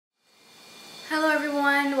Hello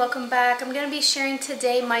everyone, welcome back. I'm going to be sharing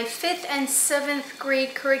today my 5th and 7th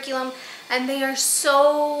grade curriculum, and they are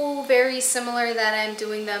so very similar that I'm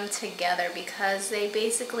doing them together because they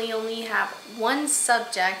basically only have one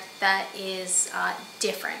subject that is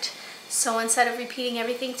different. So instead of repeating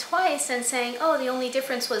everything twice and saying, oh, the only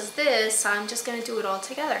difference was this, I'm just going to do it all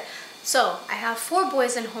together. So I have 4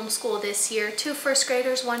 boys in homeschool this year, 2 first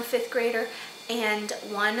graders, 1 5th grader, and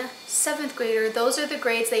 1 7th grader. Those are the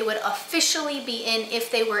grades they would officially be in if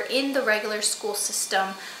they were in the regular school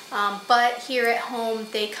system. But here at home,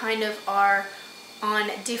 they kind of are on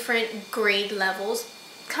different grade levels,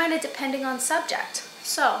 kind of depending on subject.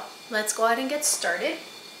 So let's go ahead and get started.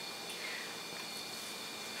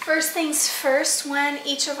 First things first, when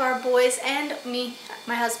each of our boys and me,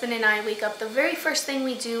 my husband and I wake up, the very first thing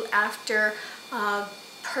we do after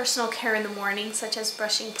personal care in the morning, such as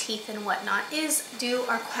brushing teeth and whatnot, is do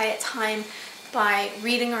our quiet time by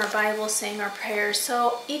reading our Bible, saying our prayers.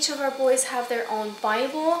 So each of our boys have their own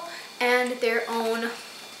Bible and their own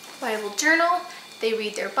Bible journal. They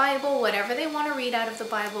read their Bible, whatever they want to read out of the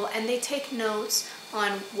Bible, and they take notes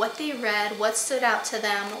on what they read, what stood out to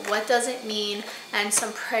them, what does it mean, and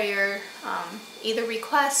some prayer, either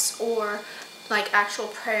requests or like actual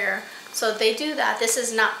prayer. So they do that. This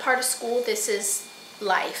is not part of school. This is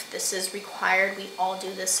life. This is required. We all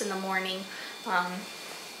do this in the morning,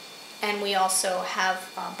 and we also have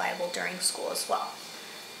Bible during school as well.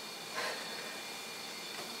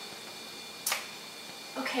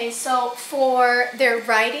 Okay, so for their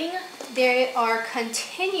writing, they are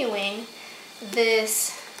continuing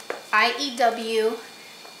this IEW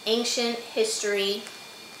ancient history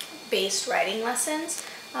based writing lessons.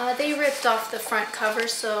 They ripped off the front cover,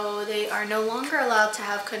 so they are no longer allowed to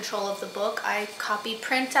have control of the book. I copy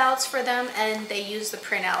printouts for them, and they use the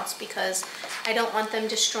printouts because I don't want them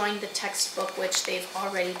destroying the textbook, which they've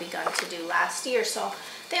already begun to do last year. So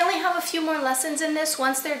they only have a few more lessons in this.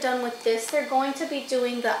 Once they're done with this, they're going to be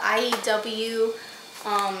doing the IEW,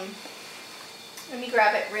 let me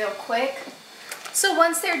grab it real quick. So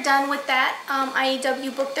once they're done with that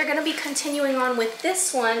IEW book, they're going to be continuing on with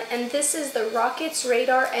this one, and this is the Rockets,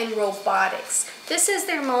 Radar, and Robotics. This is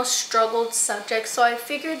their most struggled subject, so I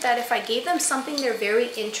figured that if I gave them something they're very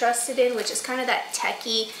interested in, which is kind of that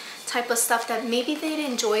techie type of stuff, that maybe they'd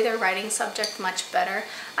enjoy their writing subject much better.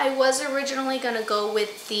 I was originally going to go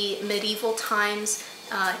with the medieval times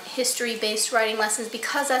history-based writing lessons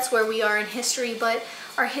because that's where we are in history, but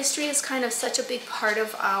our history is kind of such a big part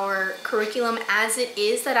of our curriculum as it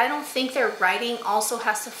is that I don't think their writing also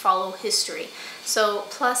has to follow history. So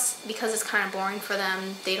plus, because it's kind of boring for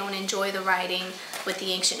them, they don't enjoy the writing with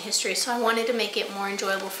the ancient history. So I wanted to make it more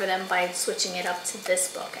enjoyable for them by switching it up to this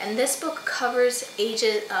book. And this book covers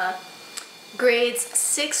grades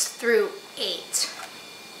 6 through 8.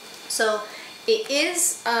 So it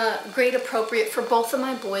is grade appropriate for both of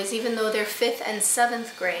my boys, even though they're 5th and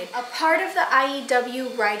 7th grade. A part of the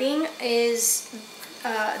IEW writing is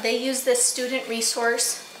they use this student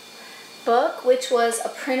resource book, which was a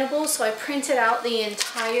printable. So I printed out the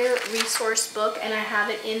entire resource book, and I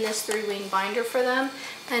have it in this 3-wing binder for them.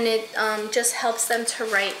 And it just helps them to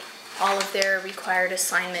write all of their required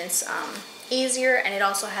assignments easier, and it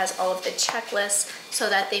also has all of the checklists so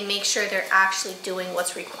that they make sure they're actually doing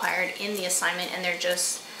what's required in the assignment, and they're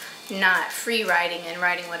just not free writing and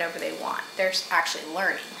writing whatever they want. They're actually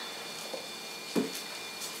learning.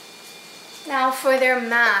 Now for their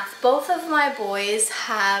math, both of my boys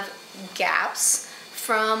have gaps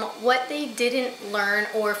from what they didn't learn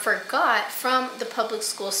or forgot from the public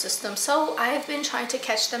school system. So I've been trying to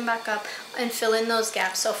catch them back up and fill in those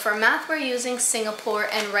gaps. So for math, we're using Singapore,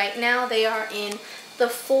 and right now they are in the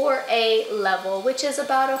 4A level, which is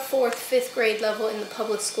about a 4th, 5th grade level in the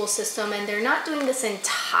public school system. And they're not doing this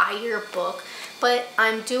entire book, but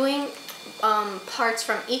I'm doing parts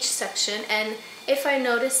from each section. And if I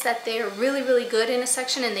notice that they're really, really good in a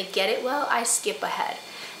section and they get it well, I skip ahead.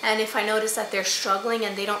 And if I notice that they're struggling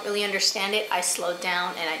and they don't really understand it, I slow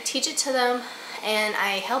down and I teach it to them, and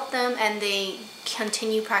I help them, and they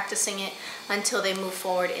continue practicing it until they move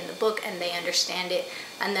forward in the book and they understand it.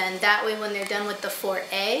 And then that way, when they're done with the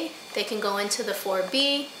 4A, they can go into the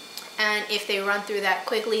 4B, and if they run through that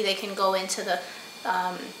quickly, they can go into the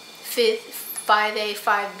 5A,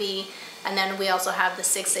 5B, and then we also have the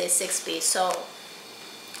 6A, 6B. So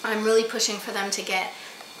I'm really pushing for them to get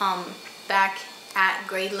back at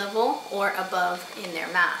grade level or above in their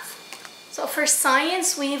math. So for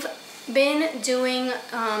science, we've been doing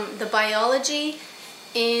the biology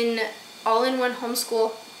in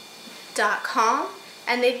allinonehomeschool.com,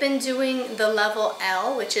 and they've been doing the level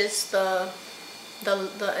L, which is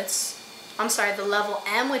it's the level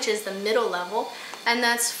M, which is the middle level, and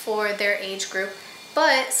that's for their age group.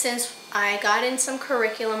 But since I got in some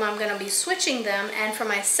curriculum, I'm going to be switching them, and for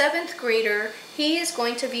my 7th grader, he is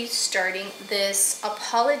going to be starting this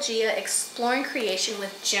Apologia Exploring Creation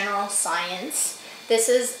with General Science. This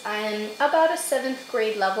is about a 7th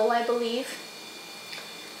grade level, I believe.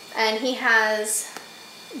 And he has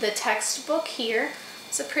the textbook here.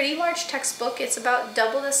 It's a pretty large textbook. It's about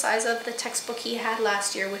double the size of the textbook he had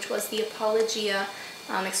last year, which was the Apologia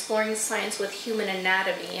Exploring Science with Human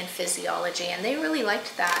Anatomy and Physiology, and they really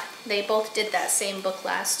liked that. They both did that same book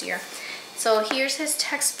last year. So here's his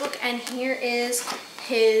textbook, and here is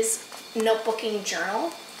his notebooking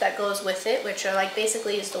journal that goes with it, which are like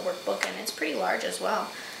basically is the workbook, and it's pretty large as well.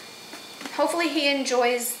 Hopefully he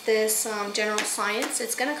enjoys this general science.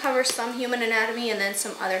 It's going to cover some human anatomy and then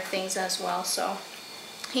some other things as well, so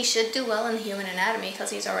he should do well in human anatomy because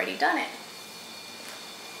he's already done it.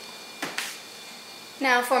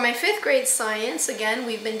 Now for my 5th grade science, again,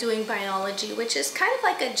 we've been doing biology, which is kind of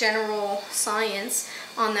like a general science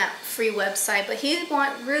on that free website, but he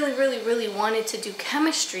really wanted to do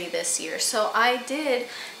chemistry this year. So I did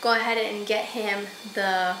go ahead and get him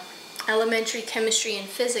the elementary chemistry and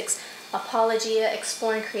physics, Apologia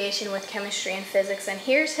Exploring Creation with Chemistry and Physics. And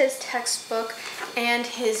here's his textbook and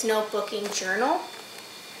his notebooking journal.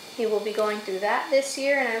 He will be going through that this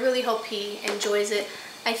year, and I really hope he enjoys it.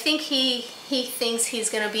 I think he thinks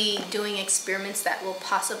he's going to be doing experiments that will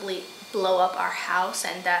possibly blow up our house,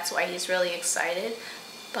 and that's why he's really excited.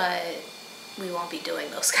 But we won't be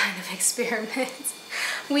doing those kind of experiments.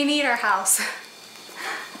 We need our house.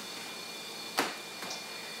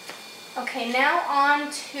 Okay, now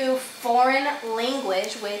on to foreign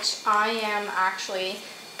language, which I am actually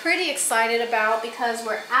pretty excited about because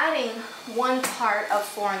we're adding one part of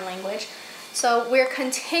foreign language. So we're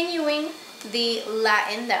continuing the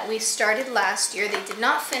Latin that we started last year. They did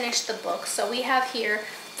not finish the book, so we have here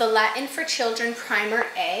the Latin for Children Primer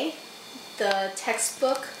A, the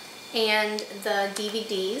textbook, and the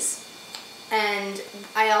DVDs. And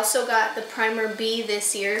I also got the Primer B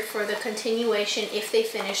this year for the continuation. If they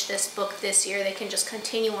finish this book this year, they can just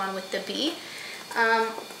continue on with the B.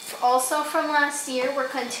 Also from last year, we're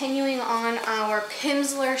continuing on our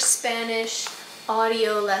Pimsleur Spanish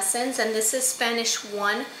audio lessons, and this is Spanish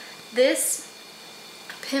 1. This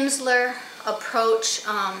Pimsleur approach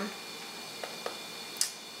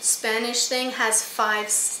Spanish thing has 5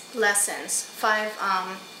 lessons, 5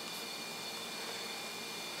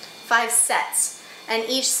 sets, and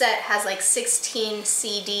each set has like 16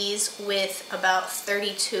 CDs with about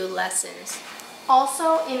 32 lessons.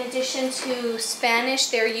 Also, in addition to Spanish,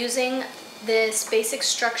 they're using this Basic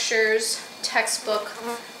Structures textbook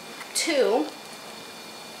 2.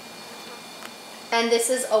 And this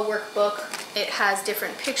is a workbook. It has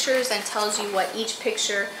different pictures and tells you what each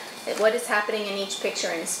picture, what is happening in each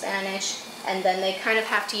picture in Spanish. And then they kind of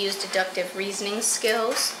have to use deductive reasoning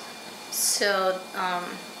skills so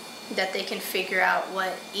that they can figure out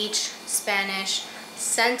what each Spanish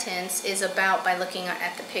sentence is about by looking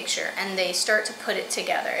at the picture. And they start to put it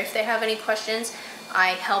together. If they have any questions, I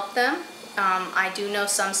help them. I do know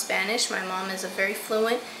some Spanish. My mom is very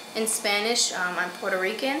fluent in Spanish. I'm Puerto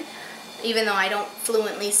Rican. Even though I don't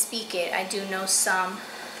fluently speak it, I do know some.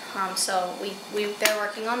 So they're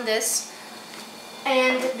working on this.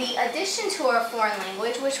 And the addition to our foreign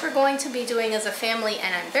language, which we're going to be doing as a family,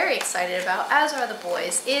 and I'm very excited about, as are the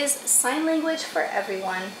boys, is sign language for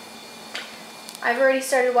everyone. I've already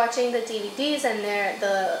started watching the DVDs, and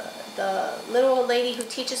the little old lady who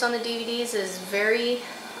teaches on the DVDs is very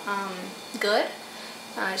good.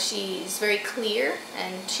 She's very clear,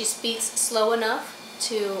 and she speaks slow enough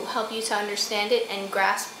to help you to understand it and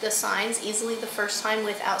grasp the signs easily the first time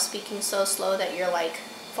without speaking so slow that you're like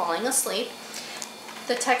falling asleep.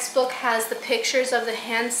 The textbook has the pictures of the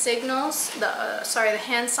hand signals, the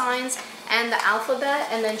hand signs, and the alphabet,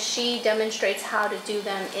 and then she demonstrates how to do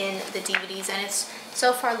them in the DVDs, and it's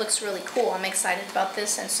so far looks really cool. I'm excited about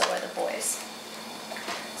this, and so are the boys.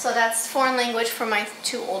 So that's foreign language for my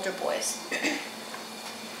 2 older boys.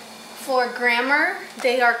 For grammar,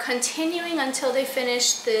 they are continuing until they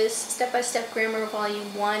finish this Step-by-Step Grammar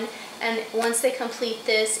Volume 1, and once they complete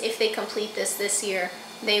this, if they complete this year,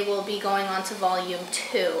 they will be going on to Volume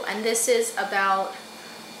 2. And this is about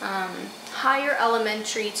higher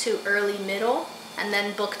elementary to early middle, and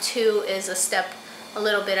then Book 2 is a step a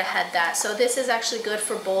little bit ahead that. So this is actually good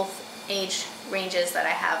for both age ranges that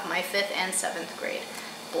I have, my 5th and 7th grade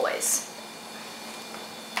boys.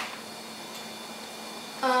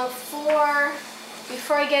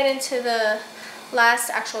 Before I get into the last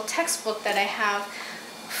actual textbook that I have,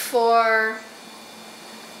 for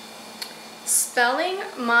Spelling,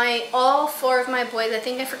 all 4 of my boys, I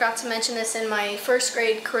think I forgot to mention this in my first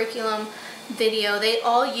grade curriculum video, they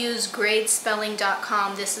all use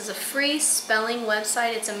gradespelling.com. This is a free spelling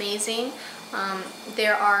website. It's amazing.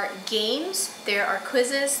 There are games, there are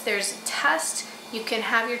quizzes, there's a test. You can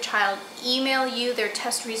have your child email you their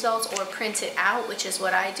test results or print it out, which is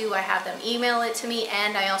what I do. I have them email it to me,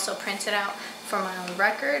 and I also print it out for my own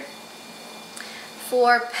record.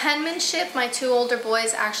 For penmanship, my 2 older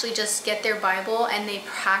boys actually just get their Bible and they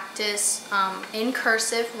practice in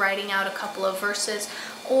cursive, writing out a couple of verses.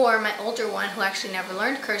 Or my older one, who actually never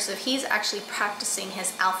learned cursive, he's actually practicing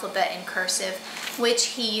his alphabet in cursive, which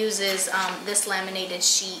he uses this laminated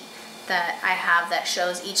sheet that I have that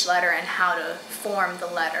shows each letter and how to form the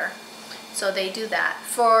letter. So they do that.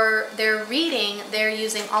 For their reading, they're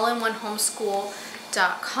using all-in-one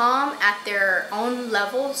homeschool.com at their own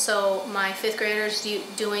level. So my 5th graders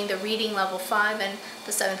doing the reading level 5 and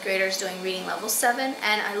the 7th graders doing reading level 7.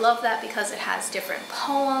 And I love that because it has different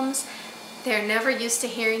poems. They're never used to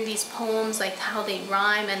hearing these poems, like how they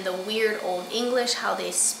rhyme and the weird old English, how they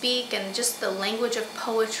speak, and just the language of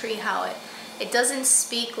poetry, how it doesn't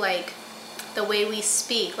speak like the way we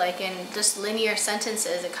speak, like in just linear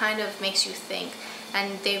sentences. It kind of makes you think,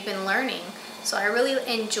 and they've been learning. So I really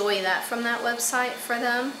enjoy that from that website for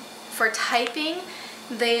them. For typing,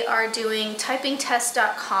 they are doing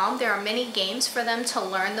typingtest.com. There are many games for them to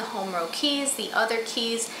learn the home row keys, the other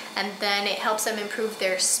keys, and then it helps them improve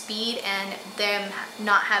their speed and them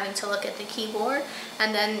not having to look at the keyboard.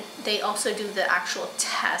 And then they also do the actual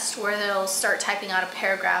test where they'll start typing out a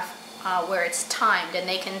paragraph where it's timed, and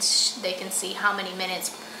they can see how many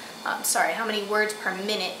how many words per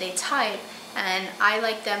minute they type. And I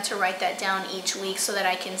like them to write that down each week so that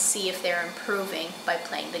I can see if they're improving by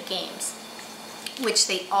playing the games, which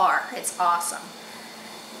they are. It's awesome.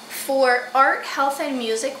 For art, health, and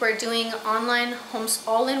music, we're doing online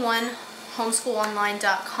all-in-one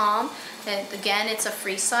homeschoolonline.com. Again, it's a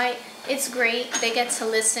free site. It's great. They get to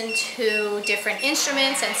listen to different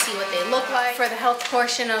instruments and see what they look like. For the health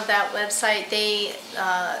portion of that website, they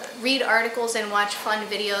read articles and watch fun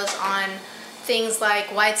videos on things like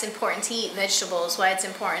why it's important to eat vegetables, why it's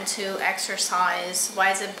important to exercise,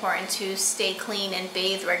 why it's important to stay clean and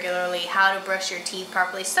bathe regularly, how to brush your teeth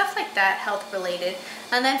properly, stuff like that, health related.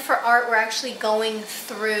 And then for art, we're actually going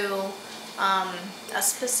through a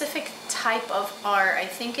specific type of art. I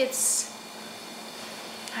think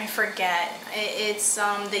I forget. It's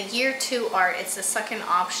the year 2 art. It's the second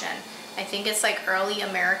option. I think it's like early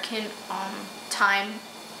American time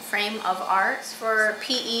frame of art. For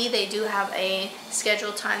PE, they do have a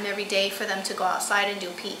scheduled time every day for them to go outside and do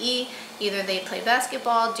PE. Either they play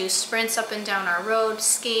basketball, do sprints up and down our road,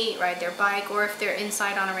 skate, ride their bike, or if they're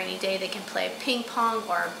inside on a rainy day, they can play ping pong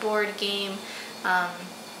or a board game.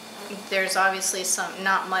 There's obviously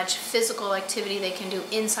not much physical activity they can do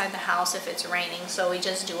inside the house if it's raining, so we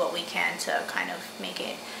just do what we can to kind of make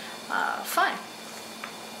it fun.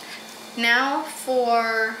 Now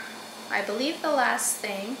for, I believe, the last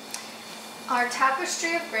thing, our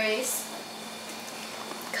Tapestry of Grace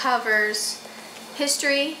covers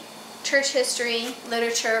history, church history,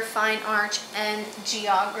 literature, fine art, and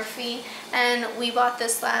geography. And we bought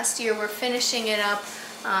this last year. We're finishing it up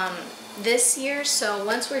this year, so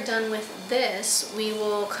once we're done with this, we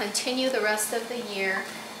will continue the rest of the year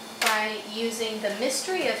by using the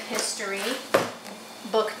Mystery of History,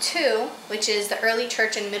 Book 2, which is the Early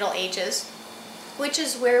Church and Middle Ages, which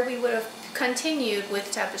is where we would have continued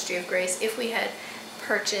with Tapestry of Grace if we had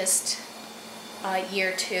purchased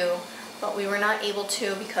year 2, but we were not able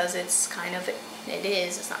to because it's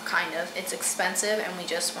expensive, and we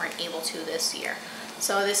just weren't able to this year.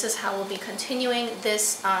 So this is how we'll be continuing.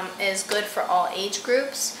 This is good for all age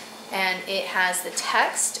groups, and it has the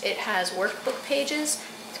text, it has workbook pages,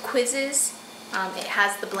 quizzes, it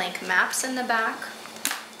has the blank maps in the back,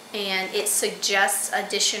 and it suggests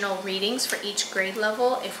additional readings for each grade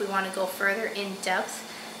level if we want to go further in depth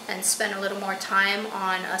and spend a little more time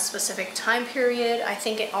on a specific time period. I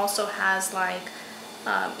think it also has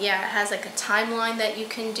it has like a timeline that you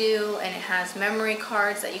can do, and it has memory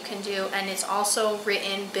cards that you can do, and it's also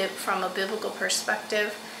written from a biblical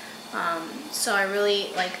perspective. So I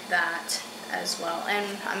really like that as well,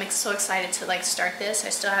 and I'm so excited to start this. I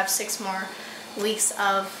still have 6 more weeks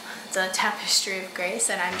of the Tapestry of Grace,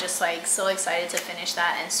 and I'm just so excited to finish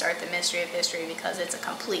that and start the Mystery of History because it's a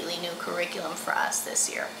completely new curriculum for us this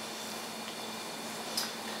year.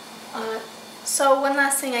 So one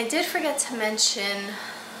last thing I did forget to mention,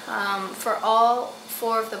 for all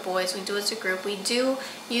 4 of the boys, we do as a group, we do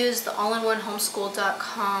use the all-in-one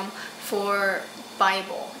homeschool.com for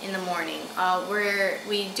Bible. in the morning, where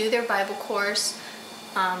we do their Bible course,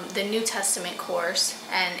 the New Testament course,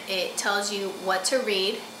 and it tells you what to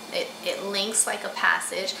read. It links like a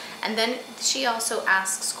passage, and then she also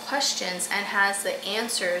asks questions and has the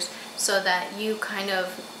answers so that you kind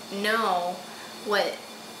of know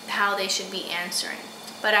how they should be answering.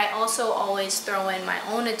 But I also always throw in my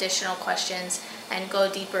own additional questions and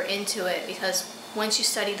go deeper into it, because once you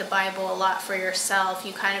study the Bible a lot for yourself,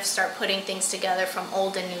 you kind of start putting things together from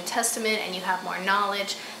Old and New Testament, and you have more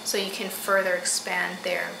knowledge, so you can further expand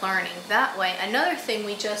their learning that way. Another thing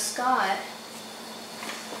we just got,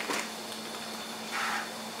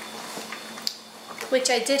 which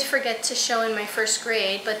I did forget to show in my first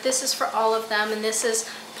grade, but this is for all of them, and this is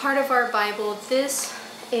part of our Bible. This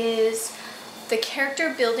is the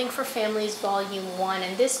Character Building for Families Volume 1,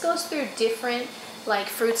 and this goes through different like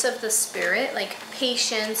fruits of the Spirit, like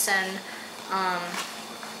patience and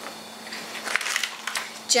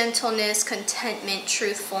gentleness, contentment,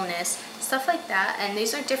 truthfulness, stuff like that. And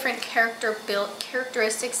these are different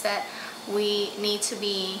characteristics that we need to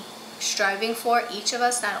be striving for, each of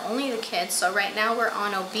us, not only the kids. So right now we're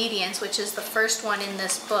on obedience, which is the first one in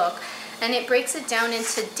this book, and it breaks it down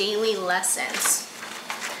into daily lessons.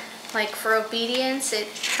 Like for obedience, it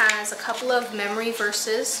has a couple of memory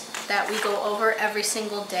verses that we go over every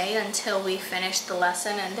single day until we finish the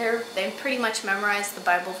lesson, and they pretty much memorize the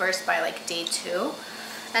Bible verse by like day 2.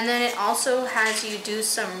 And then it also has you do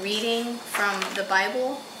some reading from the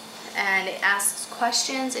Bible, and it asks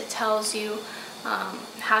questions. It tells you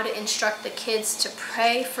how to instruct the kids to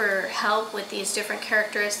pray for help with these different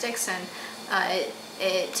characteristics, and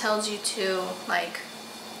it tells you to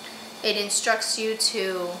it instructs you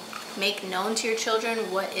to make known to your children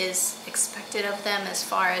what is expected of them as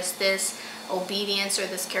far as this obedience or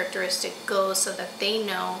this characteristic goes, so that they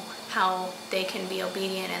know how they can be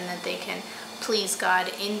obedient and that they can please God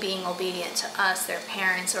in being obedient to us, their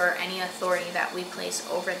parents, or any authority that we place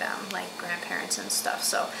over them, like grandparents and stuff.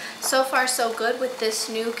 So far so good with this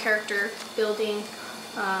new character building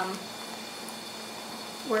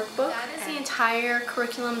workbook. That is the entire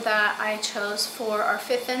curriculum that I chose for our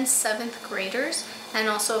 5th and 7th graders, and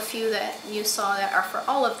also a few that you saw that are for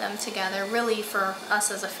all of them together, really for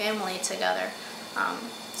us as a family together.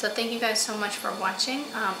 So thank you guys so much for watching.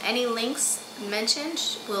 Any links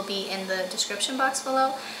mentioned will be in the description box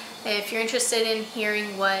below. If you're interested in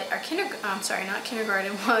hearing what our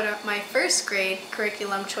what my first grade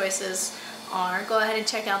curriculum choices are, go ahead and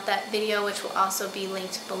check out that video, which will also be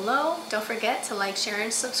linked below. Don't forget to like, share,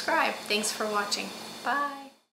 and subscribe. Thanks for watching. Bye.